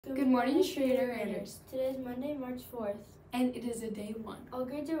Good morning, Schrader Raiders. Today is Monday, March 4th. And it is a day one. All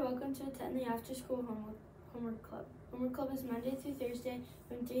grades are welcome to attend the after-school homework club. Homework club is Monday through Thursday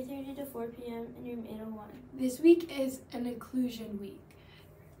from 3:30 to 4 p.m. in room 801. This week is an inclusion week.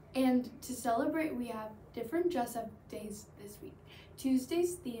 And to celebrate, we have different dress-up days this week.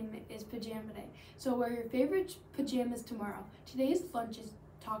 Tuesday's theme is Pajama Day. So wear your favorite pajamas tomorrow. Today's lunch is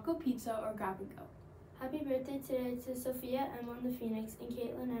taco pizza or grab and go. Happy birthday today to Sophia, Emma on the Phoenix, and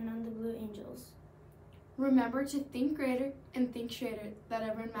Caitlin and on the Blue Angels. Remember to think greater and think Schrader that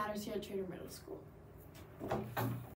everyone matters here at Schrader Middle School.